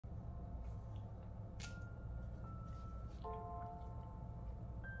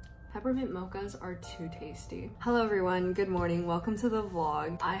Peppermint mochas are too tasty. Hello everyone, good morning, welcome to the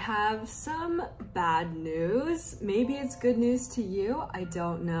vlog. I have some bad news. Maybe it's good news to you, I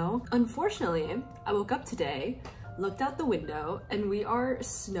don't know. Unfortunately, I woke up today, looked out the window, and we are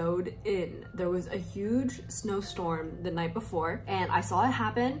snowed in. There was a huge snowstorm the night before, and I saw it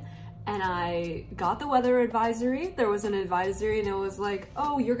happen, and I got the weather advisory. There was an advisory and it was like,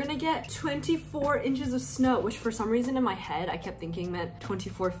 oh, you're gonna get 24 inches of snow, which for some reason in my head, I kept thinking meant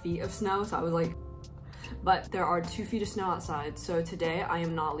 24 feet of snow. So I was like, but there are 2 feet of snow outside. So today I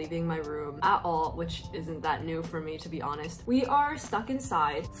am not leaving my room at all, which isn't that new for me, to be honest. We are stuck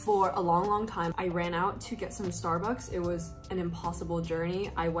inside for a long time. I ran out to get some Starbucks. It was an impossible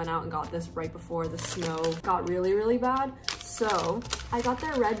journey. I went out and got this right before the snow got really bad. So I got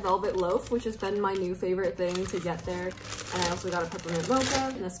their red velvet loaf, which has been my new favorite thing to get there. And I also got a peppermint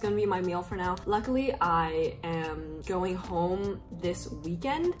mocha, and that's gonna be my meal for now. Luckily, I am going home this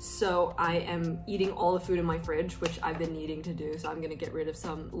weekend, so I am eating all the food in my fridge, which I've been needing to do. So I'm gonna get rid of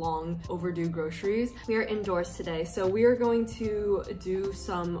some long overdue groceries. We are indoors today, so we are going to do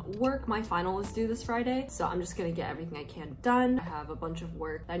some work. My final is due this Friday, so I'm just gonna get everything I can done. I have a bunch of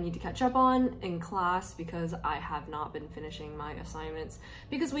work that I need to catch up on in class because I have not been finishing my assignments,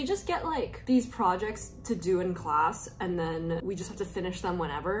 because we just get like these projects to do in class and then we just have to finish them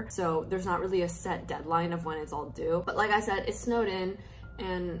whenever. So there's not really a set deadline of when it's all due. But like I said, it snowed in,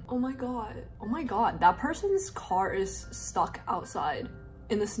 and oh my god, that person's car is stuck outside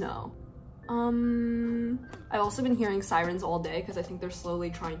in the snow. I've also been hearing sirens all day because I think they're slowly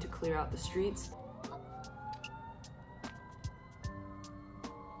trying to clear out the streets.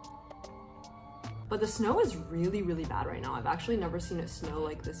 But the snow is really bad right now. I've actually never seen it snow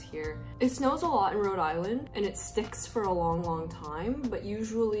like this here. It snows a lot in Rhode Island and it sticks for a long time, but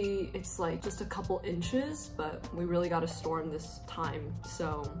usually it's like just a couple inches, but we really got a storm this time.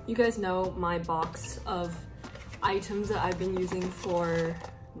 So you guys know my box of items that I've been using for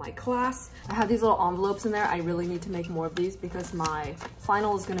my class. I have these little envelopes in there. I really need to make more of these because my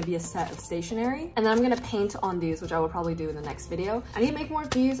final is going to be a set of stationery, and then I'm going to paint on these, which I will probably do in the next video. I need to make more of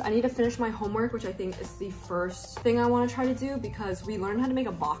these. I need to finish my homework, which I think is the first thing I want to try to do, because we learned how to make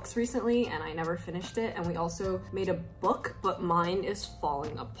a box recently and I never finished it. And we also made a book, but mine is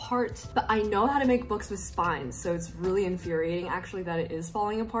falling apart. But I know how to make books with spines, so it's really infuriating actually that it is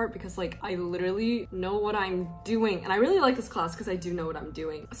falling apart, because like I literally know what I'm doing, and I really like this class because I do know what I'm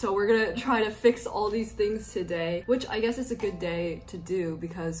doing. So we're gonna try to fix all these things today, which I guess is a good day to do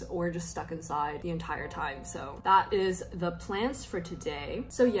because we're just stuck inside the entire time. So that is the plans for today.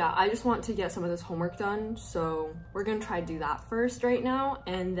 So yeah, I just want to get some of this homework done. So we're gonna try to do that first right now,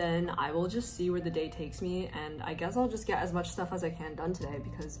 and then I will just see where the day takes me. And I guess I'll just get as much stuff as I can done today,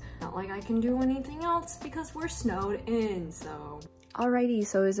 because not like I can do anything else because we're snowed in, so. Alrighty,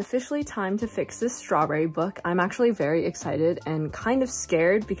 so it's officially time to fix this strawberry book. I'm actually very excited and kind of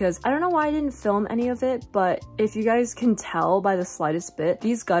scared because I don't know why I didn't film any of it, but if you guys can tell by the slightest bit,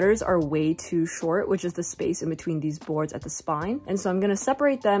 these gutters are way too short, which is the space in between these boards at the spine. And so I'm gonna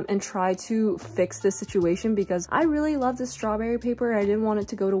separate them and try to fix this situation, because I really love this strawberry paper. I didn't want it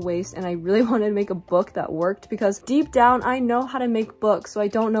to go to waste, and I really wanted to make a book that worked, because deep down I know how to make books, so I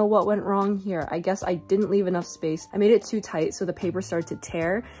don't know what went wrong here. I guess I didn't leave enough space. I made it too tight so the paper started to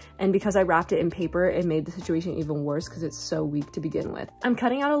tear, and because I wrapped it in paper, it made the situation even worse because it's so weak to begin with. I'm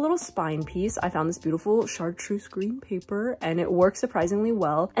cutting out a little spine piece. I found this beautiful chartreuse green paper and it works surprisingly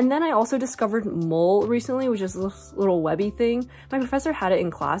well. And then I also discovered mole recently, which is this little webby thing. My professor had it in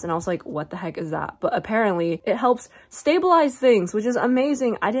class and I was like, what the heck is that? But apparently it helps stabilize things, which is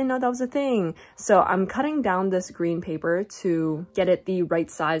amazing. I didn't know that was a thing. So I'm cutting down this green paper to get it the right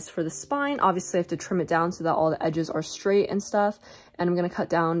size for the spine. Obviously I have to trim it down so that all the edges are straight and stuff. And I'm gonna cut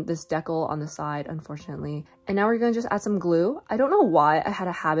down this decal on the side, unfortunately. And now we're gonna just add some glue. I don't know why I had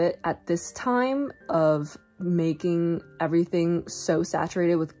a habit at this time of making everything so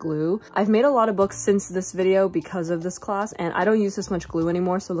saturated with glue. I've made a lot of books since this video because of this class, and I don't use this much glue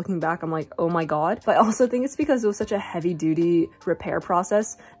anymore, so looking back I'm like, oh my god. But I also think it's because it was such a heavy duty repair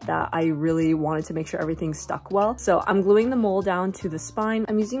process that I really wanted to make sure everything stuck well. So I'm gluing the mole down to the spine.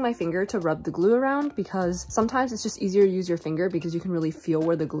 I'm using my finger to rub the glue around because sometimes it's just easier to use your finger because you can really feel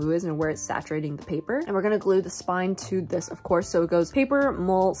where the glue is and where it's saturating the paper. And we're gonna glue the spine to this, of course, so it goes paper,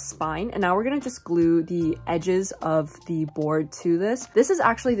 mole, spine. And now we're gonna just glue the edges of the board to this. This is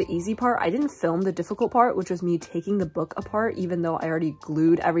actually the easy part. I didn't film the difficult part, which was me taking the book apart, even though I already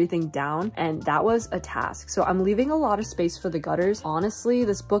glued everything down, and that was a task. So I'm leaving a lot of space for the gutters. Honestly,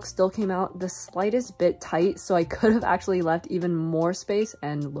 this book still came out the slightest bit tight, so I could have actually left even more space,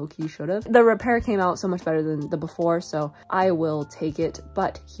 and low-key should have. The repair came out so much better than the before, so I will take it,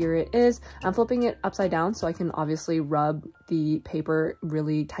 but here it is. I'm flipping it upside down so I can obviously rub the paper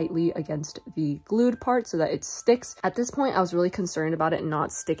really tightly against the glued part so that it sticks. At this point, I was really concerned about it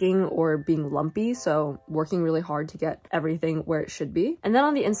not sticking or being lumpy, so working really hard to get everything where it should be. And then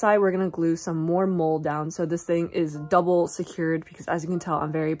on the inside, we're gonna glue some more mold down. So this thing is double secured because, as you can tell,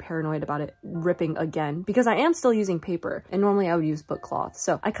 I'm very paranoid about it ripping again because I am still using paper, and normally I would use book cloth.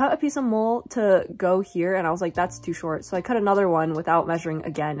 So I cut a piece of mold to go here, and I was like, that's too short. So I cut another one without measuring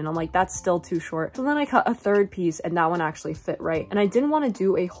again, and I'm like, that's still too short. So then I cut a third piece, and that one actually fit right. And I didn't want to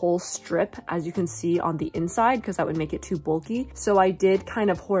do a whole strip, as you can see on the inside, because that would make it too bulky. So I did kind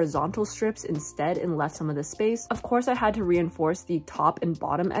of horizontal strips instead and left some of the space. Of course, I had to reinforce the top and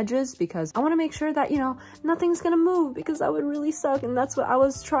bottom edges because I want to make sure that, you know, nothing's gonna move, because that would really suck, and that's what I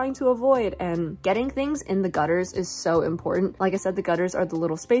was trying to avoid. And getting things in the gutters is so important. Like I said, the gutters are the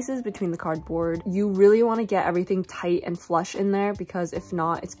little spaces between the cardboard. You really want to get everything tight and flush in there, because if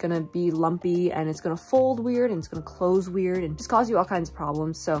not, it's gonna be lumpy and it's gonna fold weird and it's gonna close weird and just cause you all kinds of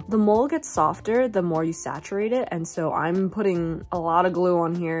problems. So the mold gets softer the more you saturate it, and so I'm putting a lot of glue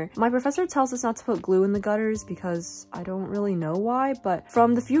on here. My professor tells us not to put glue in the gutters because I don't really know why, but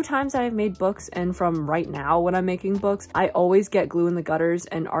from the few times that I've made books and from right now when I'm making books, I always get glue in the gutters,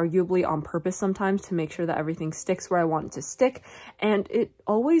 and arguably on purpose sometimes, to make sure that everything sticks where I want it to stick, and it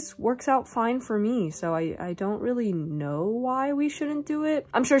always works out fine for me. So I don't really know why we shouldn't do it.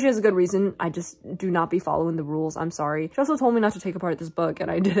 I'm sure she has a good reason. I just do not be following the rules. I'm sorry. She also told me not to take apart this book,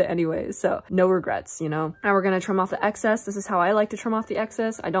 and I did it anyways, so no regrets, you know? Now we're gonna trim off the excess. This is how I like to trim off the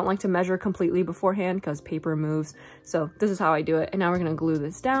excess. I don't like to measure completely beforehand because paper moves, so this is how I do it. And now we're gonna glue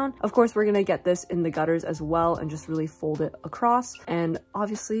this down. Of course, we're gonna get this in the gutters as well and just really fold it across, and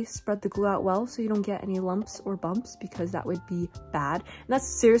obviously spread the glue out well so you don't get any lumps or bumps, because that would be bad. And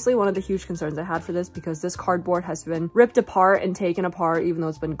that's seriously one of the huge concerns I had for this, because this cardboard has been ripped apart and taken apart even though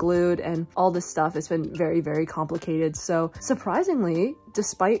it's been glued, and all this stuff. It's been very, very complicated. So surprisingly,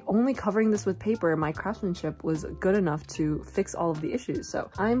 despite only covering this with paper, my craftsmanship was good enough to fix all of the issues. So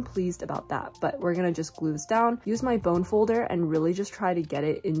I'm pleased about that. But we're gonna just glue this down, use my bone folder, and really just try to get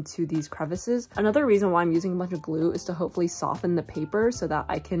it into these crevices. Another reason why I'm using a bunch of glue is to hopefully soften the paper so that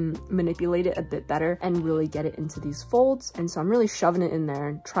I can manipulate it a bit better and really get it into these folds. And so I'm really shoving it in there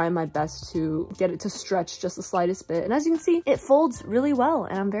and trying my best to get it to stretch just the slightest bit. And as you can see, it folds really well,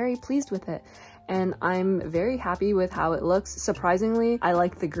 and I'm very pleased with it. And I'm very happy with how it looks. Surprisingly, I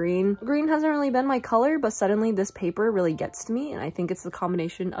like the green. Green hasn't really been my color, but suddenly this paper really gets to me, and I think it's the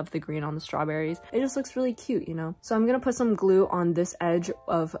combination of the green on the strawberries. It just looks really cute, you know? So I'm gonna put some glue on this edge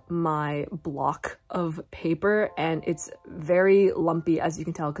of my block of paper, and it's very lumpy, as you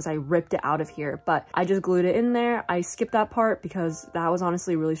can tell, because I ripped it out of here, but I just glued it in there. I skipped that part because that was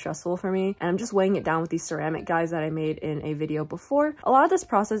honestly really stressful for me, and I'm just weighing it down with these ceramic guys that I made in a video before. A lot of this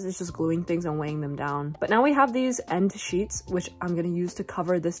process is just gluing things and weighing them down. But now we have these end sheets, which I'm gonna use to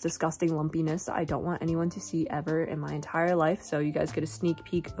cover this disgusting lumpiness that I don't want anyone to see ever in my entire life. So you guys get a sneak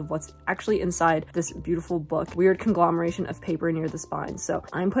peek of what's actually inside this beautiful book. Weird conglomeration of paper near the spine. So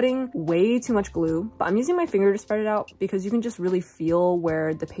I'm putting way too much glue, but I'm using my finger to spread it out because you can just really feel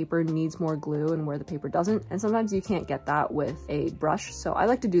where the paper needs more glue and where the paper doesn't. And sometimes you can't get that with a brush. So I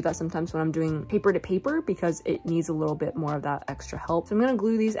like to do that sometimes when I'm doing paper to paper because it needs a little bit more of that extra help. So I'm gonna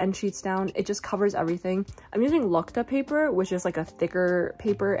glue these end sheets down. It just covers everything. I'm using Lukta paper, which is like a thicker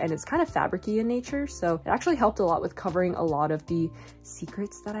paper, and it's kind of fabricy in nature. So it actually helped a lot with covering a lot of the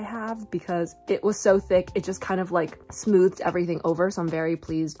secrets that I have because it was so thick. It just kind of like smoothed everything over. So I'm very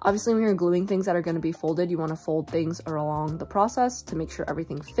pleased. Obviously, when you're gluing things that are going to be folded, you want to fold things along the process to make sure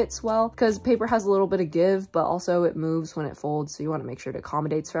everything fits well, because paper has a little bit of give, but also it moves when it folds. So you want to make sure it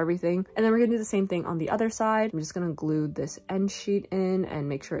accommodates for everything. And then we're gonna do the same thing on the other side. I'm just gonna glue this end sheet in and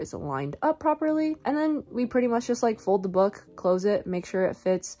make sure it's lined up properly. And then we pretty much just like fold the book, close it, make sure it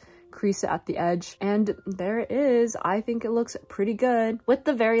fits, crease it at the edge, and there it is. I think it looks pretty good. With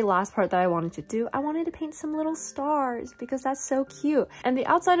the very last part that I wanted to do, I wanted to paint some little stars because that's so cute. And the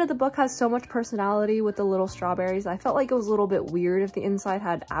outside of the book has so much personality with the little strawberries. I felt like it was a little bit weird if the inside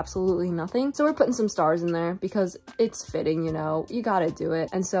had absolutely nothing. So we're putting some stars in there because it's fitting, you know, you gotta do it.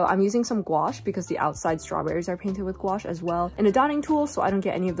 And so I'm using some gouache because the outside strawberries are painted with gouache as well, and a dotting tool so I don't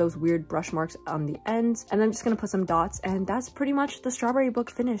get any of those weird brush marks on the ends. And then I'm just gonna put some dots, and that's pretty much the strawberry book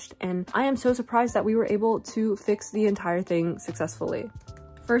finished. and I am so surprised that we were able to fix the entire thing successfully.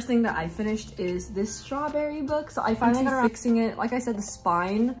 First thing that I finished is this strawberry book. So I finally got around fixing it. Like I said, the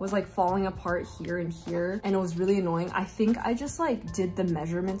spine was like falling apart here and here, and it was really annoying. I think I just like did the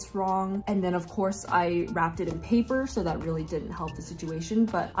measurements wrong. And then of course I wrapped it in paper, so that really didn't help the situation,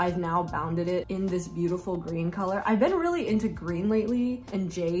 but I've now bounded it in this beautiful green color. I've been really into green lately, and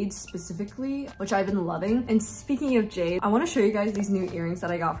jade specifically, which I've been loving. And speaking of jade, I want to show you guys these new earrings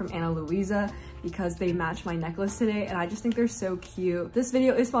that I got from Ana Luisa, because they match my necklace today, and I just think they're so cute. This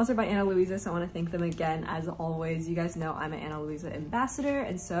video is sponsored by Ana Luisa, so I want to thank them again. As always, you guys know I'm an Ana Luisa ambassador,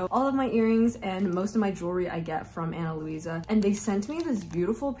 and so all of my earrings and most of my jewelry I get from Ana Luisa. And they sent me this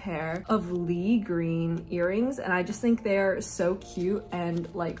beautiful pair of Lee green earrings, and I just think they're so cute and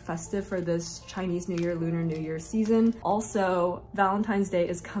like festive for this Chinese New Year, Lunar New Year season. Also, Valentine's Day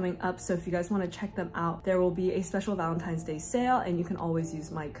is coming up, so if you guys want to check them out, there will be a special Valentine's Day sale, and you can always use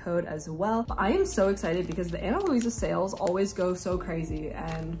my code as well. I am so excited because the Ana Luisa sales always go so crazy,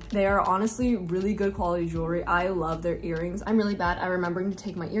 and they are honestly really good quality jewelry. I love their earrings. I'm really bad at remembering to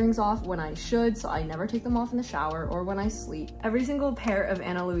take my earrings off when I should, so I never take them off in the shower or when I sleep. Every single pair of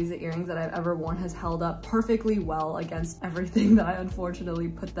Ana Luisa earrings that I've ever worn has held up perfectly well against everything that I unfortunately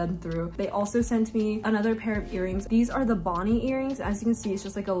put them through. They also sent me another pair of earrings. These are the Bonnie earrings. As you can see, it's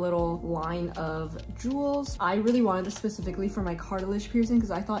just like a little line of jewels. I really wanted this specifically for my cartilage piercing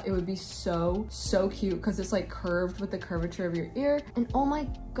because I thought it would be so cute, because it's like curved with the curvature of your ear. And oh my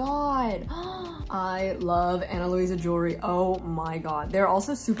god, I love Ana Luisa jewelry. Oh my god, they're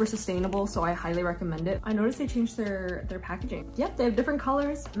also super sustainable, so I highly recommend it. I noticed they changed their packaging. Yep, they have different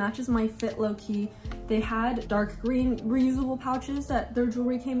colors, matches my fit low-key. They had dark green reusable pouches that their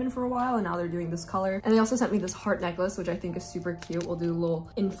jewelry came in for a while, and now they're doing this color. And they also sent me this heart necklace, which I think is super cute. We'll do a little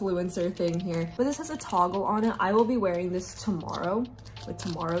influencer thing here, but this has a toggle on it. I will be wearing this tomorrow with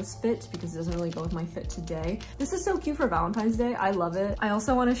tomorrow's fit because it doesn't really go with my fit today. This is so cute for Valentine's Day. I love it. I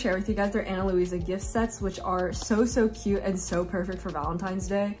also want to share with you guys their Ana Luisa gift sets, which are so cute and so perfect for Valentine's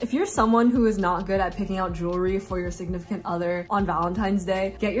Day. If you're someone who is not good at picking out jewelry for your significant other on Valentine's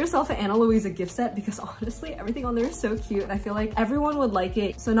Day, get yourself an Ana Luisa gift set, because honestly, everything on there is so cute and I feel like everyone would like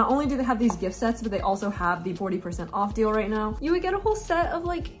it. So not only do they have these gift sets, but they also have the 40% off deal right now. You would get a whole set of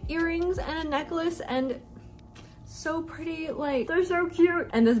like earrings and a necklace, and so pretty, like they're so cute.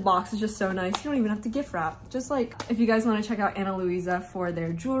 And this box is just so nice. You don't even have to gift wrap. Just like, if you guys want to check out Ana Luisa for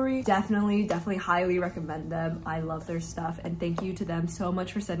their jewelry, definitely highly recommend them. I love their stuff, and thank you to them so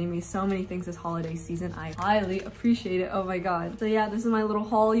much for sending me so many things this holiday season. I highly appreciate it. Oh my god. So yeah, this is my little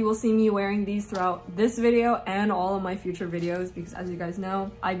haul. You will see me wearing these throughout this video and all of my future videos, because as you guys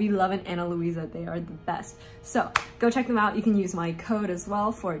know, I be loving Ana Luisa. They are the best. So go check them out. You can use my code as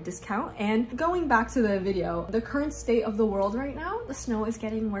well for a discount. And going back to the video, the current state of the world right now, the snow is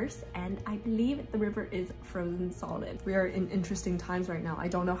getting worse, and I believe the river is frozen solid. We are in interesting times right now. I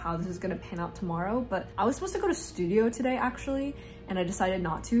don't know how this is gonna pan out tomorrow, but I was supposed to go to studio today actually, and I decided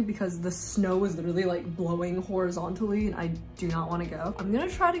not to because the snow was literally like blowing horizontally, and I do not want to go. I'm gonna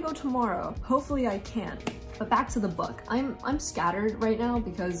try to go tomorrow. Hopefully I can. But back to the book. I'm scattered right now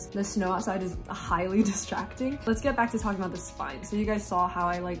because the snow outside is highly distracting. Let's get back to talking about the spine. So you guys saw how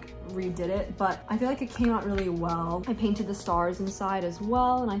I like redid it, but I feel like it came out really well. I painted the stars inside as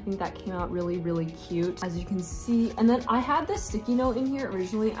well, and I think that came out really cute, as you can see. And then I had this sticky note in here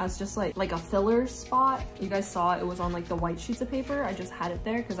originally as just like a filler spot. You guys saw it was on like the white sheets of paper. I just had it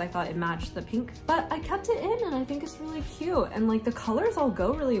there because I thought it matched the pink, but I kept it in, and I think it's really cute. And like the colors all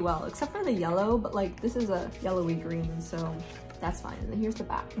go really well, except for the yellow, but like this is a yellowy green, so that's fine. And then here's the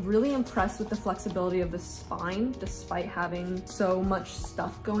back. Really impressed with the flexibility of the spine, despite having so much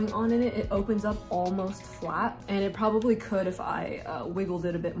stuff going on in it. It opens up almost flat, and it probably could if I wiggled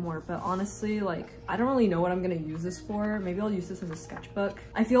it a bit more, but honestly, like, I don't really know what I'm gonna use this for. Maybe I'll use this as a sketchbook.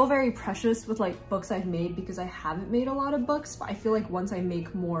 I feel very precious with like books I've made because I haven't made a lot of books, but I feel like once I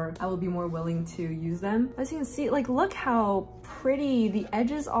make more, I will be more willing to use them. As you can see, like, look how pretty the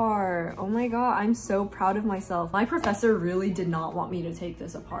edges are. Oh my god, I'm so proud of myself. My professor really did not want me to take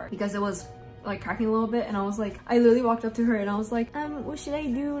this apart because it was like cracking a little bit, and I was like, I literally walked up to her and I was like, what should I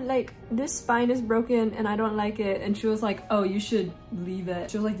do? Like, this spine is broken and I don't like it. And she was like, oh, you should leave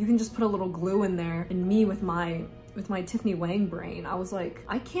it. She was like, you can just put a little glue in there. And me with my Tiffany Weng brain, I was like,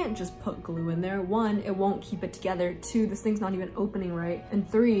 I can't just put glue in there. One, it won't keep it together. Two, this thing's not even opening right. And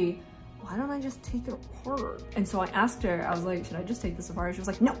three, why don't I just take it apart? And so I asked her, I was like, should I just take this apart? She was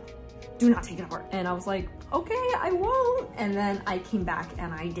like, no, do not take it apart. And I was like, okay, I won't. And then I came back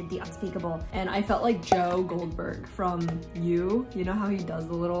and I did the unspeakable. And I felt like Joe Goldberg from You. You know how he does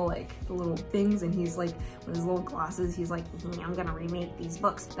the little things, and he's like, with his little glasses, he's like, I'm gonna remake these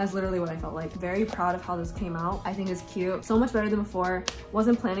books. That's literally what I felt like. Very proud of how this came out. I think it's cute. So much better than before.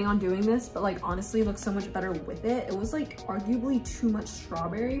 Wasn't planning on doing this, but like honestly looks so much better with it. It was like arguably too much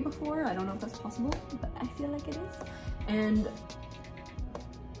strawberry before. I don't know if that's possible, but I feel like it is. And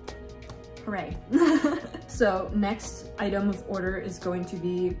hooray. So next item of order is going to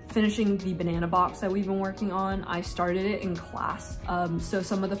be finishing the banana box that we've been working on. I started it in class. So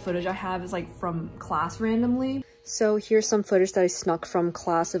some of the footage I have is like from class randomly. So here's some footage that I snuck from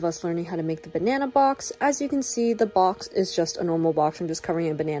class of us learning how to make the banana box. As you can see, the box is just a normal box. I'm just covering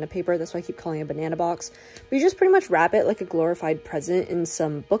it in banana paper. That's why I keep calling it a banana box. But you just pretty much wrap it like a glorified present in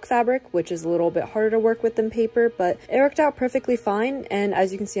some book fabric, which is a little bit harder to work with than paper, but it worked out perfectly fine. And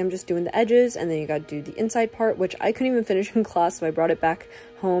as you can see, I'm just doing the edges, and then you gotta do the inside part, which I couldn't even finish in class, so I brought it back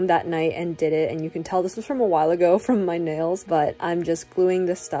home that night and did it. And you can tell this was from a while ago from my nails, but I'm just gluing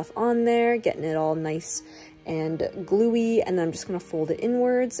this stuff on there, getting it all nice and gluey, and then I'm just gonna fold it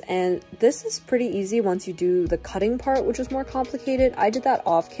inwards. And this is pretty easy once you do the cutting part, which is more complicated. I did that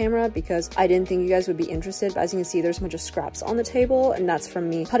off camera because I didn't think you guys would be interested, but as you can see, there's a bunch of scraps on the table, and that's from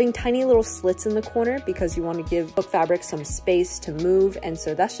me cutting tiny little slits in the corner because you want to give book fabric some space to move. And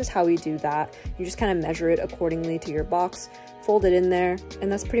so that's just how we do that. You just kind of measure it accordingly to your box, fold it in there,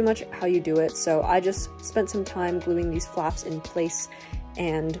 and that's pretty much how you do it. So I just spent some time gluing these flaps in place,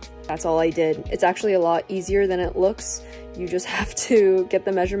 and that's all I did. It's actually a lot easier than it looks. You just have to get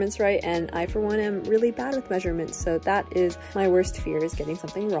the measurements right, and I for one am really bad with measurements, so that is my worst fear, is getting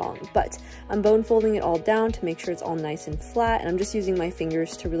something wrong. But I'm bone folding it all down to make sure it's all nice and flat, and I'm just using my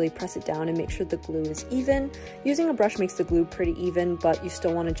fingers to really press it down and make sure the glue is even. Using a brush makes the glue pretty even, but you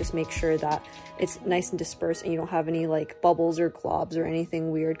still want to just make sure that it's nice and dispersed and you don't have any like bubbles or globs or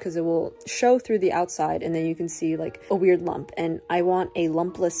anything weird, because it will show through the outside and then you can see like a weird lump, and I want a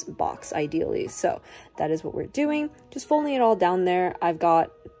lumpless box ideally. So that is what we're doing, just folding it all down there. I've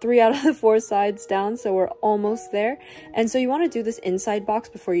got 3 out of the 4 sides down, so we're almost there. And so you want to do this inside box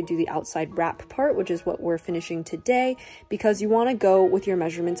before you do the outside wrap part, which is what we're finishing today, because you want to go with your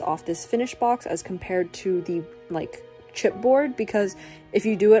measurements off this finished box as compared to the like chipboard, because if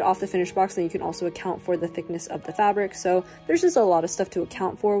you do it off the finished box, then you can also account for the thickness of the fabric. So there's just a lot of stuff to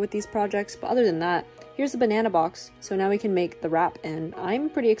account for with these projects, but other than that, here's the banana box. So now we can make the wrap, and I'm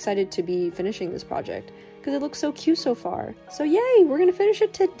pretty excited to be finishing this project because it looks so cute so far. So yay, we're gonna finish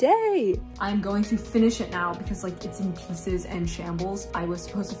it today. I'm going to finish it now because like it's in pieces and shambles. I was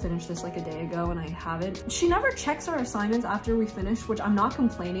supposed to finish this like a day ago and I haven't. She never checks our assignments after we finish, which I'm not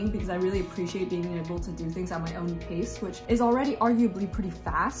complaining because I really appreciate being able to do things at my own pace, which is already arguably pretty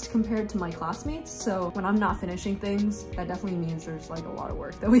fast compared to my classmates. So when I'm not finishing things, that definitely means there's like a lot of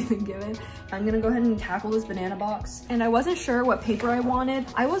work that we've been given. I'm gonna go ahead and tackle this banana box. And I wasn't sure what paper I wanted.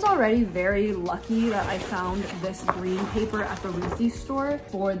 I was already very lucky that I found this green paper at the Ruthie store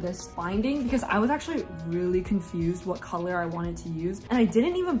for this binding, because I was actually really confused what color I wanted to use. And I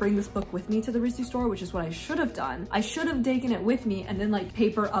didn't even bring this book with me to the Ruthie store, which is what I should have done. I should have taken it with me and then like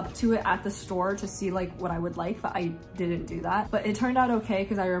paper up to it at the store to see like what I would like, but I didn't do that. But it turned out okay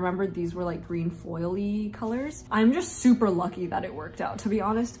because I remembered these were like green foily colors. I'm just super lucky that it worked out, to be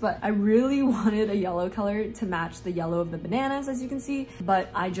honest, but I really wanted a yellow color to match the yellow of the bananas, as you can see, but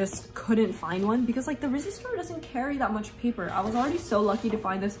I just couldn't find one because like the Ruthie store doesn't carry that much paper. I was already so lucky to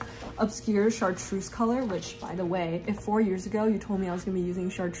find this obscure chartreuse color, which by the way, if 4 years ago you told me I was gonna be using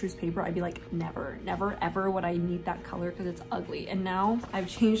chartreuse paper, I'd be like, never, never, ever would I need that color because it's ugly. And now I've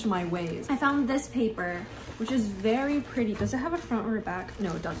changed my ways. I found this paper, which is very pretty. Does it have a front or a back?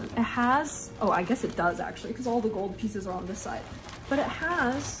 No, it doesn't. It has, oh, I guess it does actually, because all the gold pieces are on this side. But it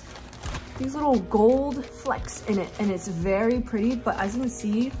has these little gold flecks in it, and it's very pretty, but as you can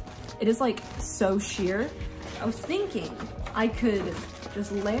see, it is like so sheer. I was thinking I could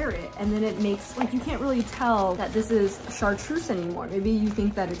just layer it and then it makes like, you can't really tell that this is chartreuse anymore. Maybe you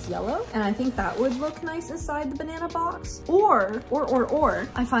think that it's yellow, and I think that would look nice inside the banana box. Or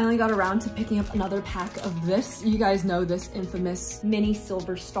I finally got around to picking up another pack of this. You guys know this infamous mini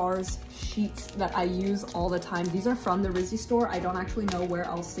silver stars sheets that I use all the time. These are from the Rizzy store. I don't actually know where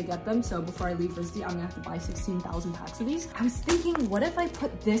else to get them, so before I leave Rizzy, I'm gonna have to buy 16,000 packs of these. I was thinking, what if I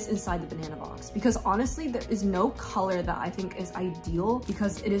put this inside the banana box? Because honestly, there is no color that I think is ideal difficult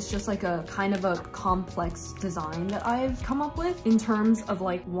because it is just like a kind of a complex design that I've come up with in terms of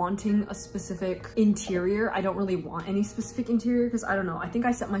like wanting a specific interior. I don't really want any specific interior because I don't know, I think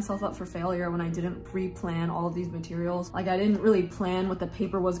I set myself up for failure when I didn't pre-plan all of these materials. Like I didn't really plan what the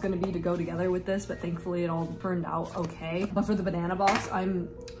paper was going to be to go together with this, but thankfully it all turned out okay. But for the banana box, I'm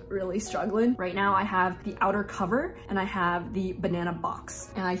really struggling. Right now I have the outer cover and I have the banana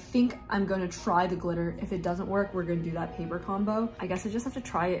box, and I think I'm going to try the glitter. If it doesn't work, we're going to do that paper combo. I guess I just have to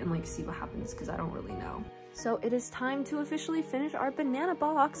try it and like see what happens because I don't really know. So it is time to officially finish our banana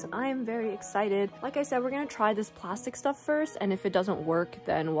box. I am very excited. Like I said, we're gonna try this plastic stuff first, and if it doesn't work,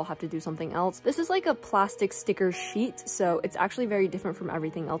 then we'll have to do something else. This is like a plastic sticker sheet, so it's actually very different from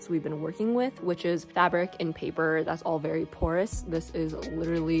everything else we've been working with, which is fabric and paper. That's all very porous. This is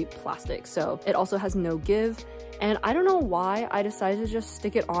literally plastic, so it also has no give. And I don't know why I decided to just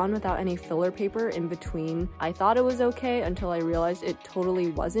stick it on without any filler paper in between. I thought it was okay until I realized it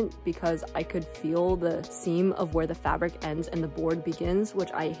totally wasn't, because I could feel the seam of where the fabric ends and the board begins,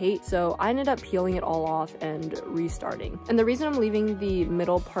 which I hate. So I ended up peeling it all off and restarting. And the reason I'm leaving the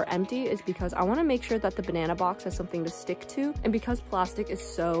middle part empty is because I want to make sure that the banana box has something to stick to. And because plastic is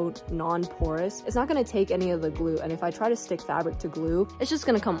so non-porous, it's not going to take any of the glue. And if I try to stick fabric to glue, it's just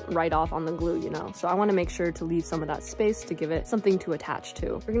going to come right off on the glue, you know? So I want to make sure to leave some of that space to give it something to attach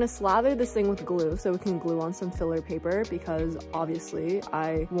to. We're gonna slather this thing with glue so we can glue on some filler paper, because obviously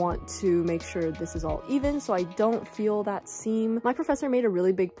I want to make sure this is all even so I don't feel that seam. My professor made a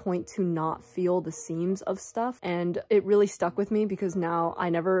really big point to not feel the seams of stuff, and it really stuck with me because now I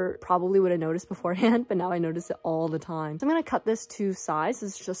never probably would have noticed beforehand, but now I notice it all the time. So I'm gonna cut this to size.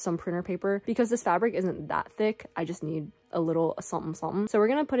 This is just some printer paper because this fabric isn't that thick. I just need a little something something. So we're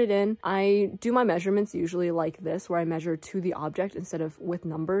gonna put it in. I do my measurements usually like this, where I measure to the object instead of with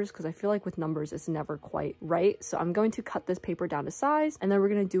numbers, because I feel like with numbers it's never quite right. So I'm going to cut this paper down to size, and then we're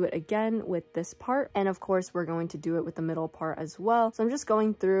gonna do it again with this part, and of course we're going to do it with the middle part as well. So I'm just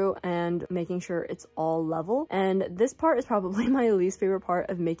going through and making sure it's all level, and this part is probably my least favorite part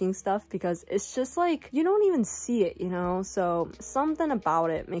of making stuff because it's just like you don't even see it, you know? So something about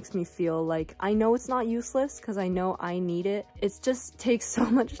it makes me feel like I know it's not useless because I know I need it. It just takes so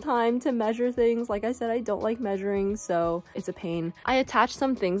much time to measure things. Like I said, I don't like measuring, so it's a pain. I attached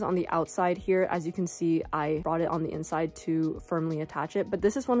some things on the outside here. As you can see, I brought it on the inside to firmly attach it, but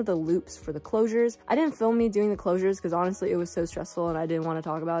this is one of the loops for the closures. I didn't film me doing the closures because honestly it was so stressful and I didn't want to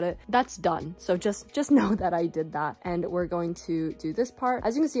talk about it. That's done, so just know that I did that, and we're going to do this part.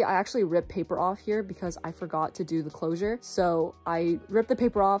 As you can see, I actually ripped paper off here because I forgot to do the closure, so I ripped the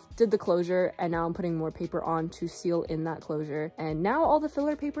paper off, did the closure, and now I'm putting more paper on to seal in that closure. And now all the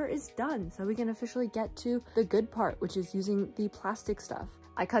filler paper is done, so we can officially get to the good part, which is using the plastic stuff.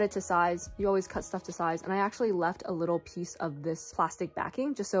 I cut it to size. You always cut stuff to size, and I actually left a little piece of this plastic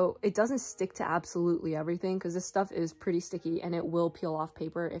backing just so it doesn't stick to absolutely everything, because this stuff is pretty sticky and it will peel off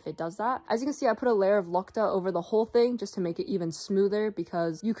paper if it does that. As you can see, I put a layer of Lokta over the whole thing just to make it even smoother,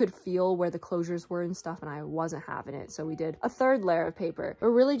 because you could feel where the closures were and stuff, and I wasn't having it, so we did a third layer of paper.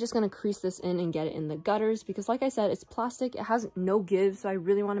 We're really just going to crease this in and get it in the gutters because, like I said, it's plastic. It has no give, so I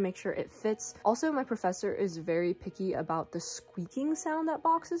really want to make sure it fits. Also, my professor is very picky about the squeaking sound that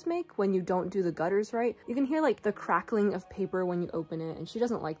boxes make when you don't do the gutters right. You can hear like the crackling of paper when you open it, and she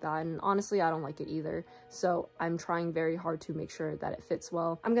doesn't like that, and honestly I don't like it either, so I'm trying very hard to make sure that it fits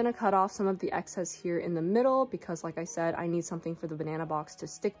well. I'm gonna cut off some of the excess here in the middle because, like I said, I need something for the banana box to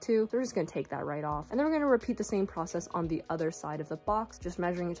stick to, so we're just gonna take that right off, and then we're gonna repeat the same process on the other side of the box, just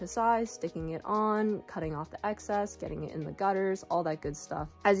measuring it to size, sticking it on, cutting off the excess, getting it in the gutters, all that good stuff.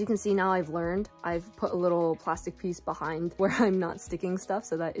 As you can see, now I've learned, I've put a little plastic piece behind where I'm not sticking stuff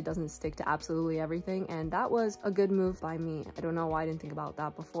so that it doesn't stick to absolutely everything, and that was a good move by me. I don't know why I didn't think about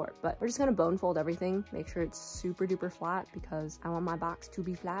that before, but we're just gonna bone fold everything, make sure it's super duper flat because I want my box to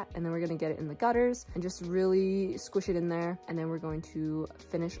be flat, and then we're gonna get it in the gutters and just really squish it in there, and then we're going to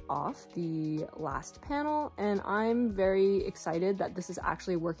finish off the last panel, and I'm very excited that this is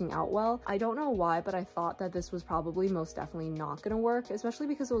actually working out well. I don't know why, but I thought that this was probably most definitely not gonna work, especially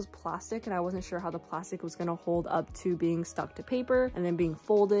because it was plastic and I wasn't sure how the plastic was gonna hold up to being stuck to paper and then being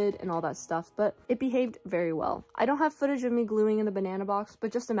folded and all that stuff, but it behaved very well. I don't have footage of me gluing in the banana box,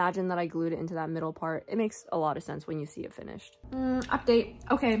 but just imagine that I glued it into that middle part. It makes a lot of sense when you see it finished. Update.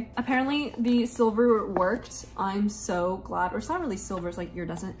 Okay, apparently the silver worked. I'm so glad. Or it's not really silver, it's like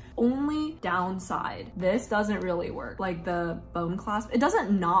iridescent. Only downside, this doesn't really work. Like the bone clasp, it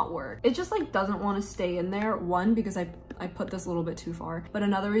doesn't not work. It just like doesn't want to stay in there. One, because I I put this a little bit too far. But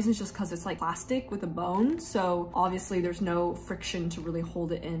another reason is just because it's like plastic with a bone, so obviously there's no friction to really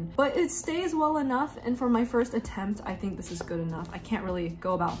hold it in. But it stays well enough, and for my first attempt, I think this is good enough. I can't really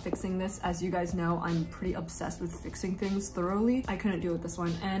go about fixing this. As you guys know, I'm pretty obsessed with fixing things thoroughly. I couldn't do it with this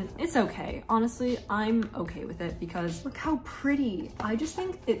one, and it's okay. Honestly, I'm okay with it because look how pretty. I just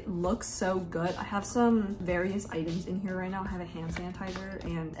think it looks so good. I have some various items in here right now. I have a hand sanitizer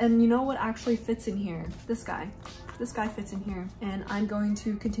and you know what actually fits in here? This guy. This guy fits in here, and I'm going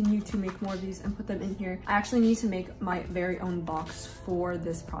to continue to make more of these and put them in here. I actually need to make my very own box for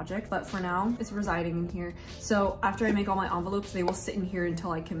this project, but for now it's residing in here. So after I make all my envelopes, they will sit in here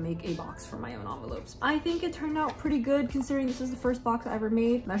until I can make a box for my own envelopes. I think it turned out pretty good considering this is the first box I ever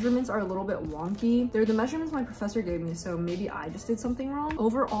made. Measurements are a little bit wonky. They're the measurements my professor gave me, so maybe I just did something wrong.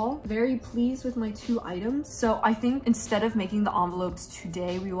 Overall, very pleased with my 2 items. So I think instead of making the envelopes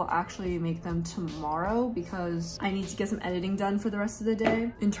today, we will actually make them tomorrow because I need to get some editing done for the rest of the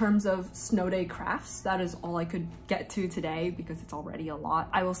day. In terms of snow day crafts, that is all I could get to today because it's already a lot.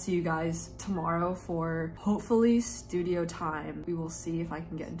 I will see you guys tomorrow for hopefully studio time. We will see if I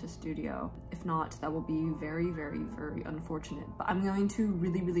can get into studio. If not, that will be very, very, very unfortunate. But I'm going to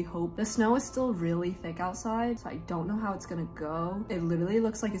really hope. The snow is still really thick outside, so I don't know how it's gonna go. It literally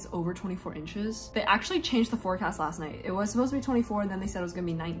looks like it's over 24 inches. They actually changed the forecast last night. It was supposed to be 24, and then they said it was gonna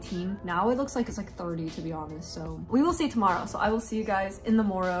be 19. Now it looks like it's like 30, to be honest. So we will see tomorrow. So I will see you guys in the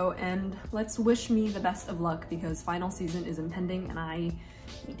morrow, and let's wish me the best of luck because final season is impending and I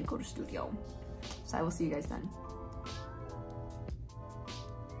need to go to studio. So I will see you guys then.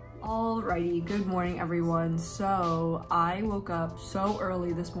 Alrighty, good morning everyone. So I woke up so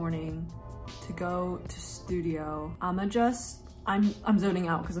early this morning to go to studio. I'm zoning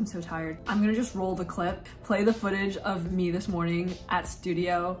out because I'm so tired. I'm gonna just roll the clip, play the footage of me this morning at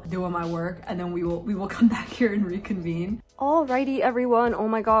studio doing my work, and then we will come back here and reconvene. Alrighty everyone, oh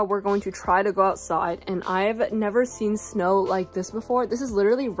my god, we're going to try to go outside, and I've never seen snow like this before. This is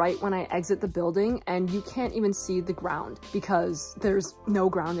literally right when I exit the building, and you can't even see the ground because there's no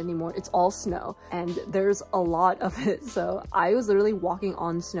ground anymore. It's all snow, and there's a lot of it. So I was literally walking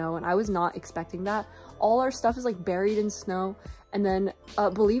on snow, and I was not expecting that. All our stuff is like buried in snow. And then,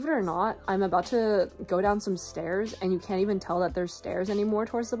 believe it or not, I'm about to go down some stairs, and you can't even tell that there's stairs anymore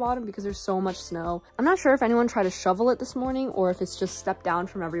towards the bottom because there's so much snow. I'm not sure if anyone tried to shovel it this morning or if it's just stepped down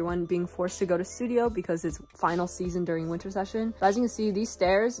from everyone being forced to go to studio because it's final season during winter session. But as you can see, these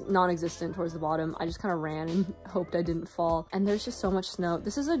stairs, non-existent towards the bottom. I just kind of ran and hoped I didn't fall. And there's just so much snow.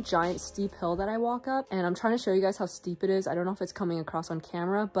 This is a giant steep hill that I walk up, and I'm trying to show you guys how steep it is. I don't know if it's coming across on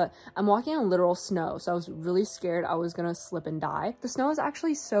camera, but I'm walking on literal snow. So I was really scared I was gonna slip and die. The snow is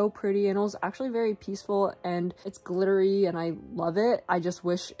actually so pretty, and it was actually very peaceful, and it's glittery, and I love it. I just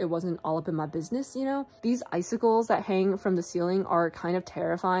wish it wasn't all up in my business, you know? These icicles that hang from the ceiling are kind of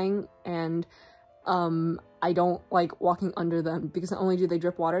terrifying, and I don't like walking under them because not only do they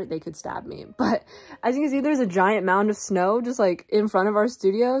drip water, they could stab me. But as you can see, there's a giant mound of snow just like in front of our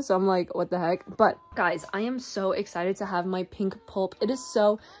studio. So I'm like, what the heck? But guys, I am so excited to have my pink pulp. It is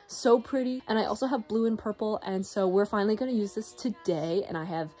so pretty. And I also have blue and purple. And so we're finally going to use this today. And I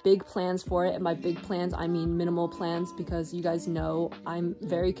have big plans for it. And by big plans, I mean minimal plans because you guys know I'm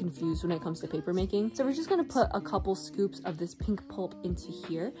very confused when it comes to paper making. So we're just going to put a couple scoops of this pink pulp into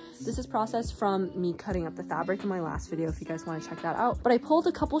here. This is processed from me cutting up the fabric in my last video if you guys want to check that out. But I pulled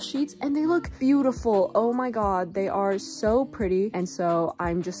a couple sheets and they look beautiful. Oh my god, they are so pretty. And so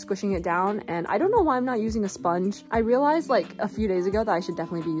I'm just squishing it down, and I don't know why I'm not using a sponge. I realized like a few days ago that I should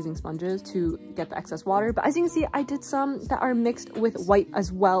definitely be using sponges to get the excess water, but as you can see, I did some that are mixed with white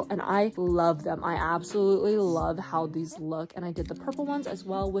as well, and I love them. I absolutely love how these look. And I did the purple ones as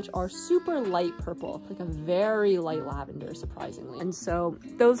well, which are super light purple, like a very light lavender, surprisingly. And so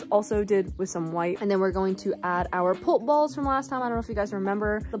those also did with some white. And then we're going to add our pulp balls from last time. I don't know if you guys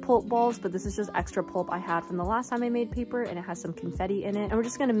remember the pulp balls, but this is just extra pulp I had from the last time I made paper, and it has some confetti in it. And we're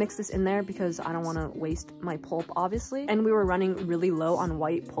just gonna mix this in there because I don't want to waste my pulp, obviously. And we were running really low on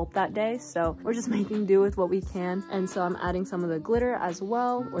white pulp that day, so we're just making do with what we can. And so I'm adding some of the glitter as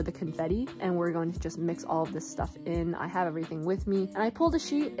well, or the confetti, and we're going to just mix all of this stuff in. I have everything with me, and I pulled a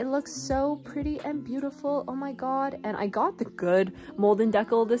sheet. It looks so pretty and beautiful. Oh my god. And I got the good mold and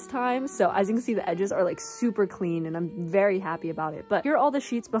decal this time, so as you can see, the edges are like super clean and I'm very happy about it. But here are all the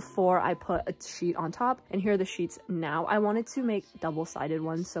sheets before I put a sheet on top, and here are the sheets now. I wanted to make double-sided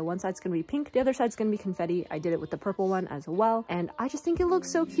ones, so one side's gonna be pink, the other side's gonna be confetti. I did it with the purple one as well, and I just think it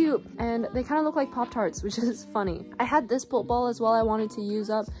looks so cute, and they kind of look like Pop-Tarts, which is funny. I had this pulp ball as well I wanted to use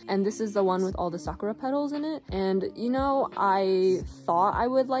up, and this is the one with all the sakura petals in it, and you know, I thought I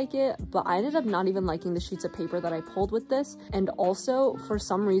would like it, but I ended up not even liking the sheets of paper that I pulled with this, and also for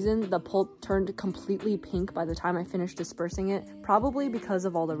some reason the pulp turned completely pink by the time I finished dispersing it, probably because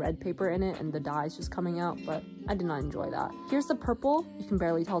of all the red paper in it and the dyes just coming out, but I did not enjoy that. Here's the purple. You can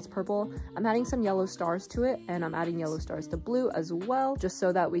barely tell it's purple. I'm adding some yellow stars to it, and I'm adding yellow stars to blue as well, just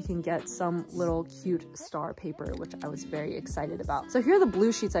so that we can get some little cute star paper, which I was very excited about. So here are the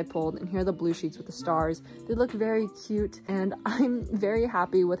blue sheets I pulled, and here are the blue sheets with the stars. They look very cute, and I'm very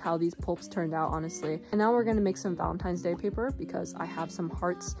happy with how these pulps turned out, honestly. And now we're gonna make some Valentine's Day paper because I have some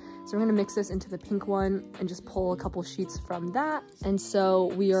hearts. So we're gonna mix this into the pink one and just pull a couple sheets from that. And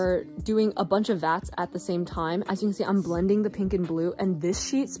so we are doing a bunch of vats at the same time. As you can see, I'm blending the pink and blue, and this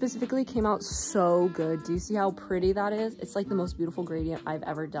sheet specifically came out so good. Do you see how pretty that is? It's like the most beautiful gradient I've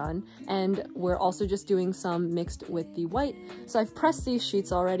ever done. And we're also just doing some mixed with the white. So I've pressed these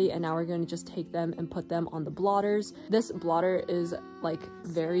sheets already, and now we're gonna just take them and put them on the blotters. This blotter is like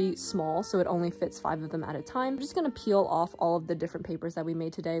very small, so it only fits 5 of them at a time. I'm just gonna peel off all of the different papers that we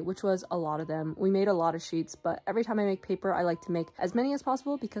made today, which was a lot of them. We made a lot of sheets, but every time I make paper, I like to make as many as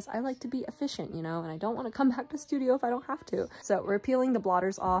possible because I like to be efficient, you know, and I don't want to come back to studio if I don't have to. So we're peeling the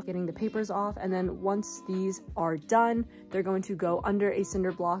blotters off, getting the papers off, and then once these are done, they're going to go under a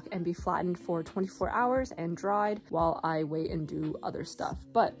cinder block and be flattened for 24 hours and dried while I wait and do other stuff.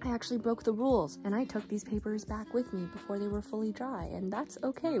 But I actually broke the rules, and I took these papers back with me before they were fully dry, and that's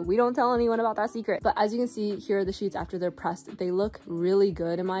okay. We don't tell anyone about that secret. But as you can see, here are the sheets after they're pressed. They look really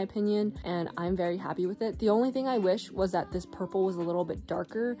good in my opinion, and I'm very happy with it. The only thing I wish was that this purple was a little bit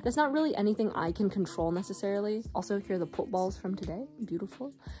darker. That's not really anything I can control necessarily. Also, here are the pulp balls from today.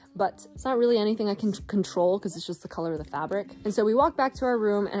 Beautiful. But it's not really anything I can control because it's just the color of the fabric. And so we walked back to our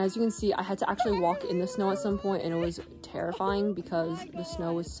room, and as you can see, I had to actually walk in the snow at some point, and it was terrifying because the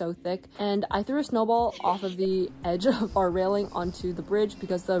snow was so thick. And I threw a snowball off of the edge of our railing onto the bridge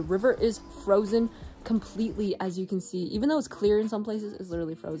because the river is frozen completely, as you can see. Even though it's clear in some places, it's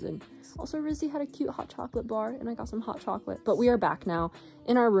literally frozen. Also, Rizzy had a cute hot chocolate bar, and I got some hot chocolate. But we are back now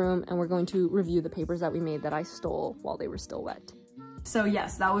in our room, and we're going to review the papers that we made that I stole while they were still wet. So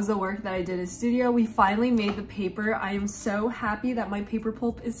yes, that was the work that I did in studio. We finally made the paper. I am so happy that my paper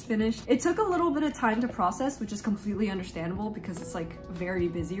pulp is finished. It took a little bit of time to process, which is completely understandable because it's like very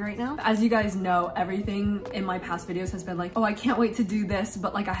busy right now. As you guys know, everything in my past videos has been like, oh, I can't wait to do this,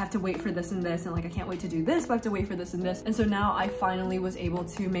 but like I have to wait for this and this, and like I can't wait to do this, but I have to wait for this and this. And so now I finally was able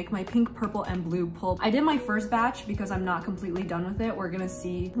to make my pink, purple, and blue pulp. I did my first batch because I'm not completely done with it. We're gonna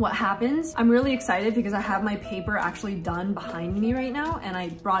see what happens. I'm really excited because I have my paper actually done behind me right now, and I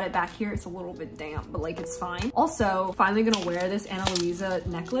brought it back here. It's a little bit damp, but like it's fine. Also, finally gonna wear this Ana Luisa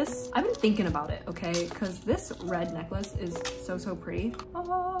necklace. I've been thinking about it, okay? Because this red necklace is so pretty.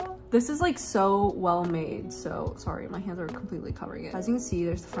 This is like so well made. So sorry, my hands are completely covering it. As you can see,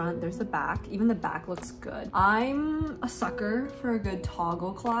 there's the front, there's the back. Even the back looks good. I'm a sucker for a good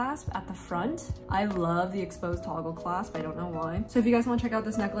toggle clasp at the front. I love the exposed toggle clasp. I don't know why. So if you guys want to check out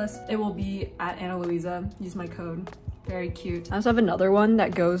this necklace, it will be at Ana Luisa. Use my code. Very cute. I also have another one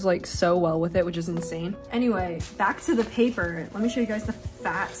that goes like so well with it, which is insane. Anyway, back to the paper. Let me show you guys the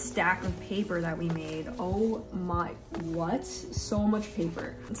fat stack of paper that we made. Oh my, what? So much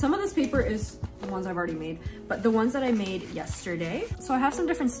paper. Some of this paper is the ones I've already made, but the ones that I made yesterday. So I have some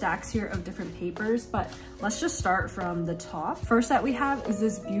different stacks here of different papers, but let's just start from the top. First that we have is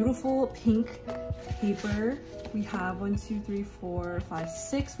this beautiful pink paper. We have 1, 2, 3, 4, 5,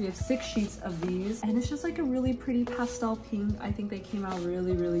 6. We have 6 sheets of these, and it's just like a really pretty pastel pink. I think they came out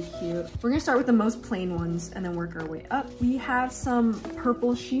really cute. We're gonna start with the most plain ones and then work our way up. We have some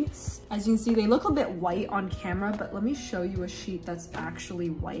purple sheets. As you can see, they look a bit white on camera, but let me show you a sheet that's actually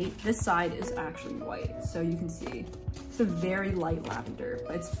white. This side is actually white, so you can see. It's a very light lavender,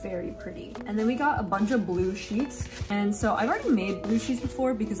 but it's very pretty. And then we got a bunch of blue sheets. And so I've already made blue sheets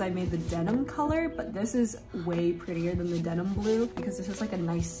before because I made the denim color, but this is way prettier than the denim blue because it's just like a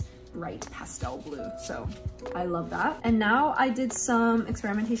nice bright pastel blue. So I love that. And now I did some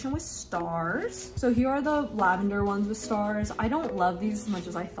experimentation with stars. So here are the lavender ones with stars. I don't love these as much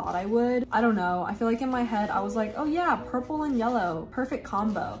as I thought I would. I don't know. I feel like in my head, I was like, oh yeah, purple and yellow, perfect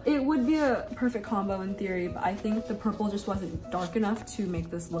combo. It would be a perfect combo in theory, but I think the purple just wasn't dark enough to make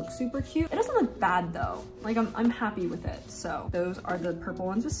this look super cute. It doesn't look bad though. Like I'm happy with it. So those are the purple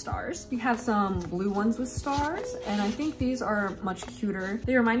ones with stars. We have some blue ones with stars, and I think these are much cuter.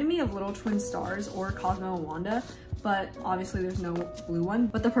 They reminded me of Little Twin Stars or Cosmo and Wanda, but obviously there's no blue one.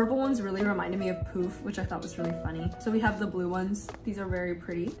 But the purple ones really reminded me of Poof, which I thought was really funny. So we have the blue ones. These are very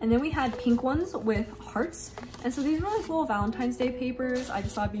pretty. And then we had pink ones with hearts. And so these were like little Valentine's Day papers. I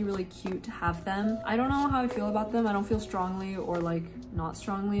just thought it'd be really cute to have them. I don't know how I feel about them. I don't feel strongly or like not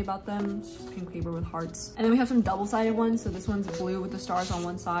strongly about them. It's just pink paper with hearts. And then we have some double-sided ones. So this one's blue with the stars on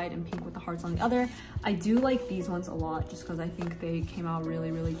one side and pink with the hearts on the other. I do like these ones a lot just because I think they came out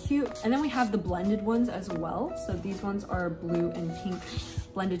really, really cute. And then we have the blended ones as well. So these ones are blue and pink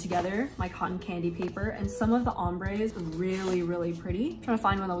blended together, my cotton candy paper, and some of the ombres are really, really pretty. I'm trying to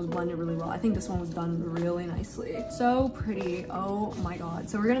find one that was blended really well. I think this one was done really nicely. So pretty, oh my god.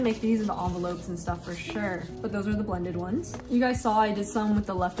 So we're gonna make these into envelopes and stuff for sure, but those are the blended ones. You guys saw I did some with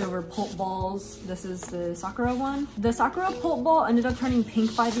the leftover pulp balls. This is the Sakura one. The Sakura pulp ball ended up turning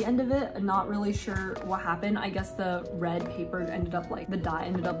pink by the end of it. I'm not really sure what happened. I guess the red paper ended up like, the dye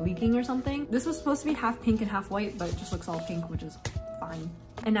ended up leaking or something. This was supposed to be half pink and half white, but it just looks all pink, which is fine.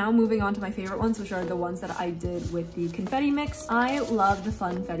 And now moving on to my favorite ones, which are the ones that I did with the confetti mix. I love the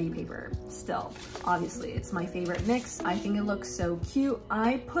funfetti paper still. Obviously, it's my favorite mix. I think it looks so cute.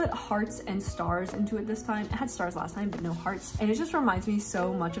 I put hearts and stars into it this time. It had stars last time, but no hearts. And it just reminds me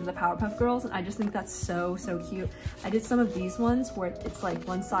so much of the Powerpuff Girls. And I just think that's so, so cute. I did some of these ones where it's like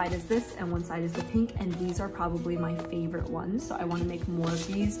one side is this and one side is the pink. And these are probably my favorite ones. So I want to make more of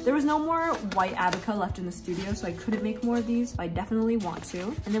these. There was no more white Abaca left in the studio, so I couldn't make more of these, but I definitely want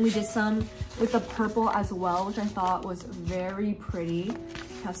to. And then we did some with the purple as well, which I thought was very pretty.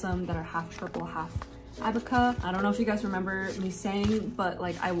 We have some that are half purple, half Abaca. I don't know if you guys remember me saying, but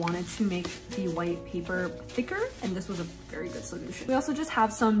like I wanted to make the white paper thicker, and this was a very good solution. We also just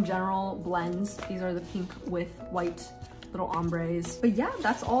have some general blends. These are the pink with white little ombres. But yeah,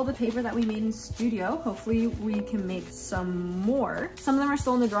 that's all the paper that we made in studio. Hopefully we can make some more. Some of them are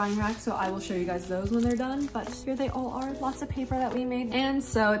still in the drawing rack, so I will show you guys those when they're done, but here they all are, lots of paper that we made. And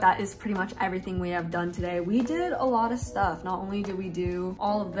so that is pretty much everything we have done today. We did a lot of stuff. Not only did we do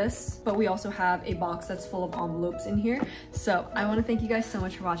all of this, but we also have a box that's full of envelopes in here. So I want to thank you guys so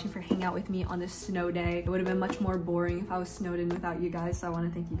much for watching, for hanging out with me on this snow day. It would have been much more boring if I was snowed in without you guys, so I want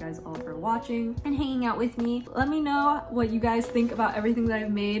to thank you guys all for watching and hanging out with me. Let me know what you guys think about everything that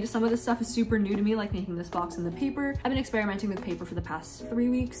I've made. Some of this stuff is super new to me, like making this box and the paper. I've been experimenting with paper for the past 3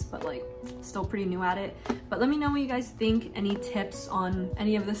 weeks, but like still pretty new at it. But let me know what you guys think, any tips on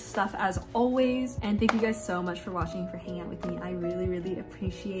any of this stuff as always. And thank you guys so much for watching, for hanging out with me. I really, really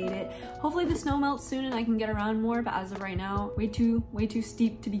appreciate it. Hopefully the snow melts soon and I can get around more, but as of right now, way too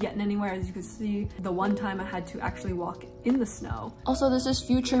steep to be getting anywhere. As you can see, the one time I had to actually walk in the snow. Also, this is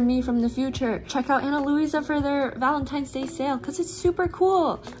future me from the future. Check out Ana Luisa for their Valentine's Day sale because it's super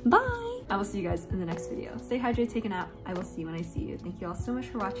cool. Bye! I will see you guys in the next video. Stay hydrated, take a nap. I will see you when I see you. Thank you all so much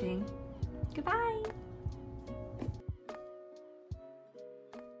for watching. Goodbye!